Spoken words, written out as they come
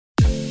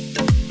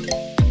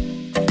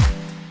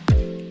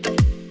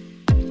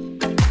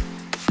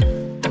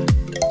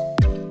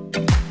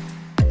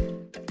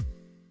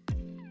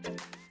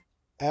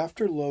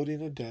After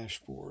loading a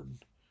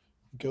dashboard,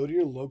 go to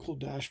your local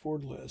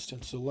dashboard list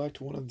and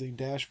select one of the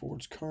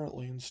dashboards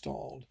currently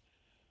installed.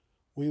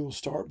 We will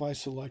start by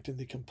selecting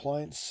the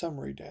Compliance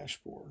Summary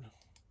dashboard.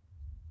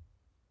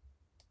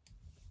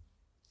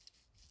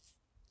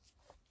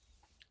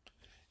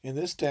 In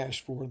this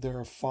dashboard, there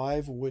are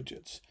 5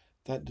 widgets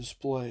that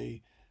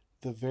display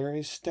the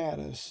various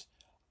status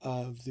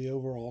of the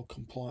overall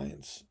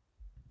compliance.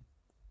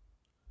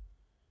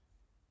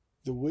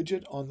 The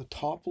widget on the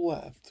top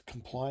left,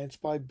 Compliance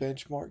by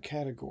Benchmark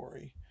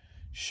category,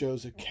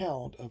 shows a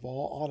count of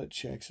all audit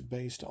checks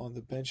based on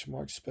the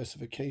benchmark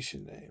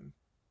specification name.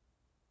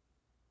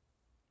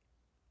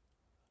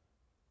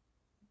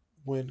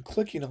 When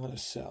clicking on a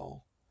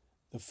cell,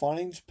 the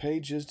findings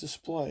page is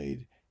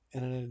displayed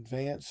and an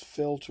advanced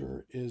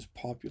filter is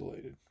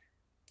populated.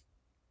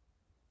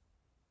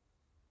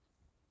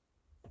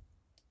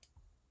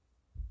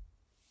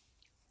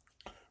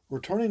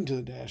 Returning to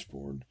the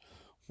dashboard,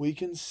 we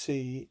can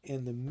see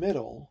in the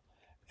middle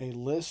a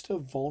list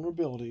of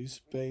vulnerabilities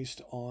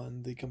based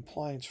on the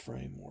compliance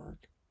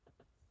framework.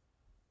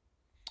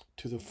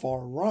 To the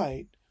far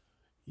right,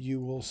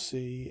 you will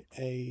see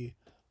a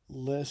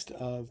list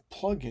of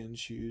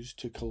plugins used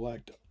to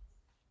collect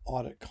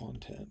audit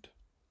content.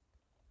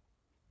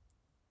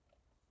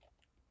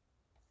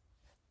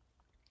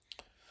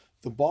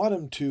 The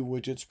bottom 2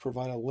 widgets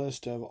provide a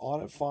list of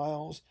audit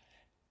files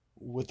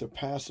with their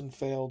pass and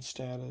failed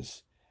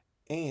status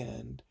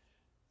and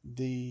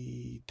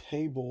the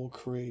table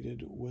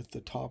created with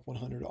the top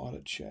 100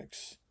 audit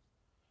checks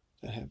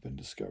that have been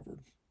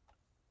discovered.